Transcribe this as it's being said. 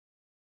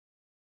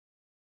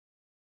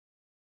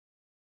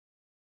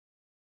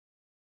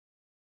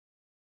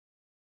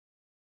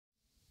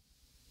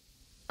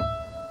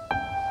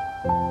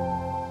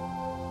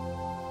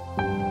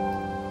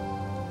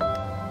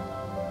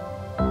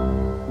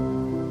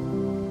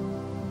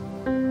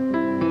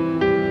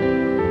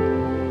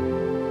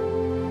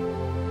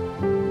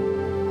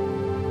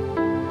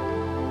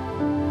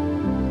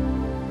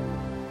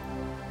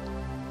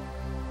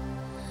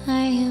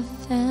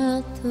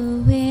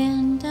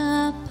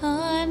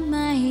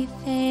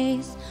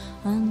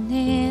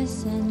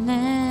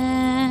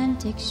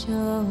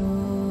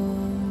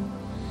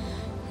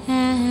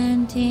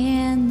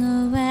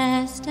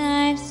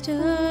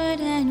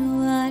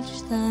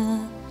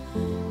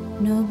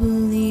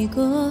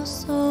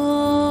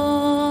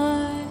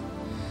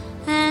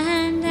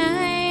and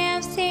I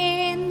have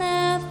seen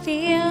the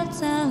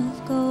fields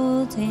of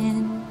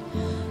golden,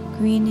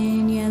 green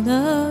and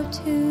yellow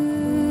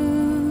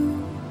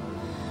too,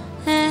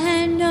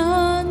 and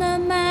on the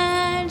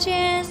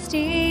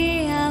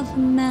majesty of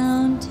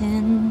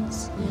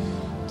mountains,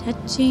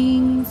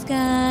 touching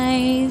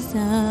skies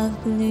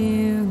of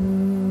blue.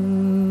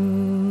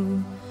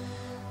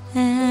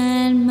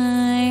 And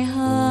my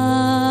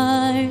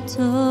heart's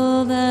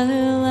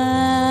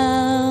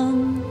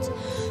overwhelmed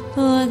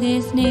for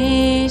this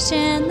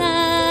nation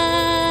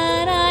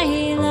that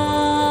I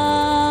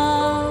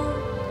love.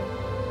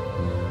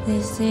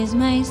 This is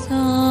my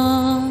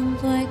song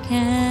for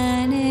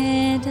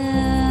Canada,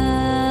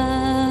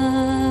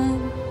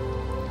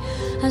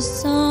 a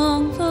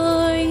song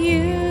for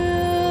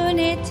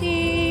unity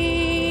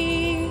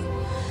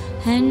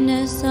and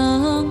a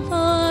song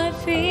for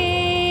freedom.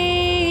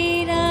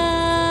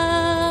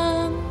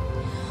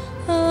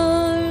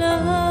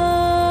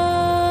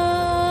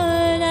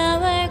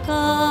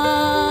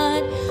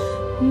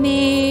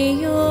 May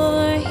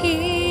your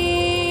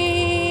healing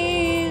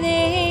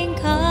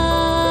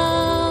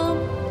come,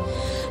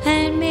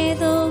 and may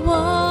the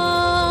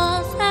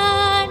walls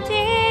that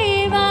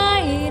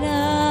divide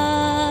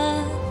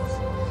us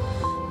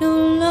no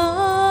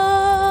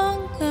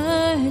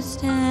longer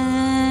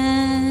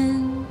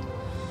stand.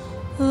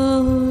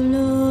 Oh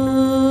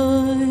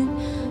Lord,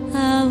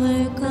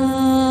 our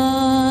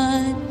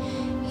God,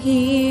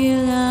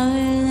 heal our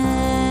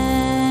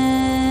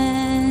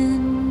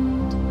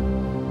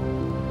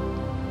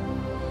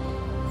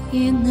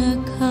in the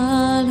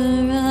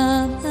color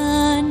of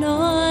the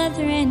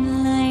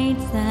northern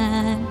lights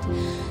that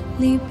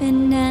leap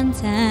and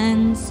dance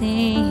and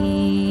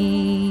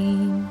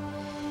sing,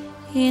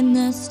 in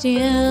the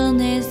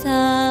stillness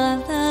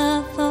of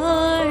the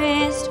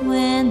forest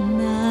when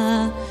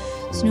the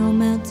snow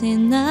melts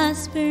in the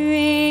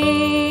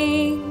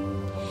spring,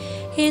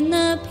 in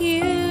the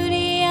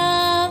beauty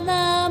of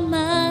the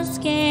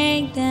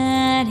muskeg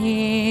that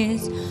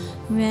is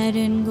red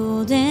and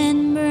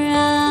golden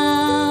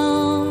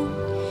brown,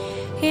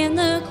 in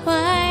the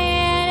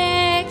quiet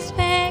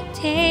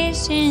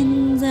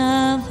expectations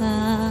of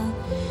a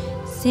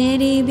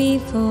city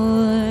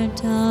before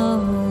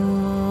dawn.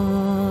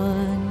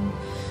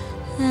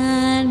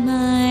 And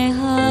my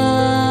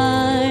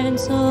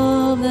heart's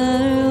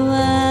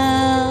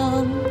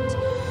overwhelmed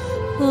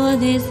for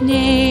this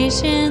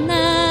nation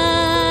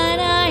that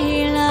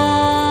I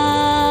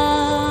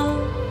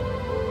love.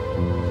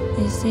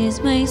 This is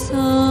my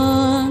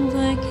song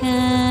for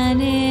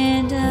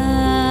Canada,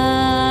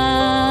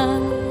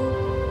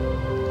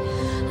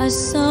 a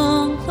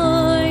song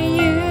for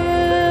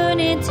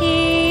unity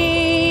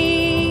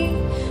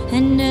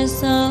and a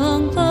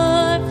song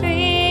for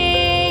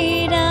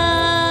freedom.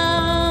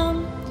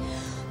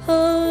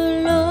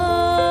 Oh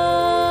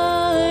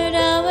Lord,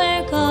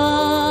 our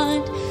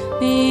God,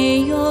 may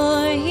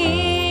your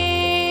healing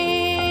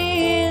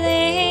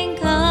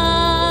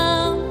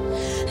come,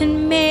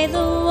 and may the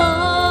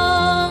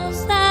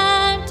walls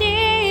that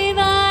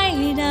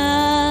divide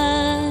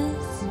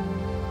us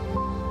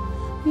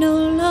no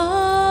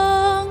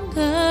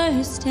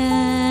longer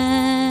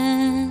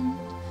stand.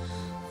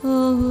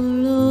 Oh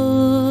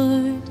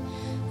Lord,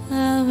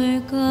 our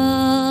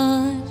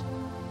God,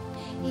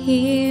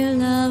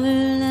 heal our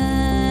land.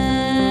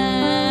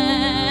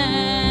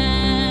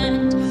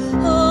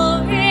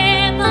 Oh,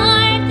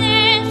 revive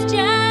this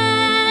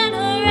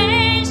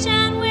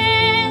generation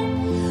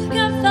with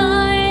your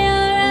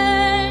fire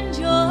and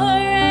your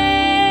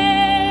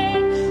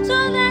rain, so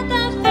that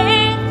the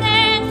faith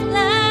this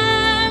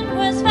land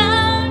was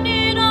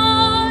founded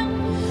on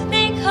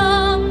may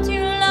come to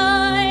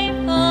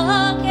life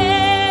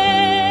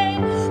again.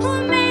 Oh,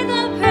 may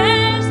the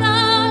prayers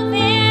of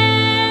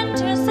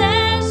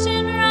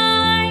intercession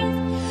rise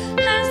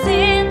as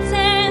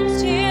incense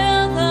to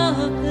the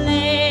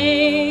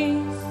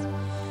place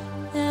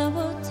that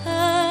will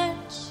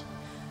touch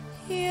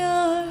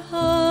your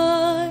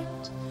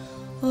heart,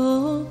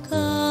 oh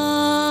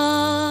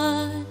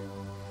God.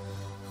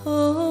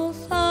 Oh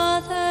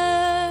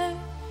Father,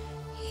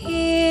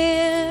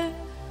 hear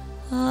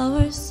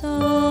our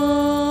song,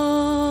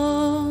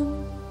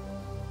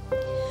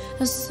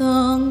 a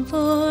song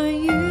for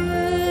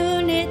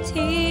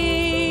unity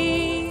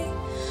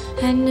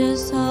and a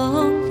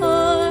song for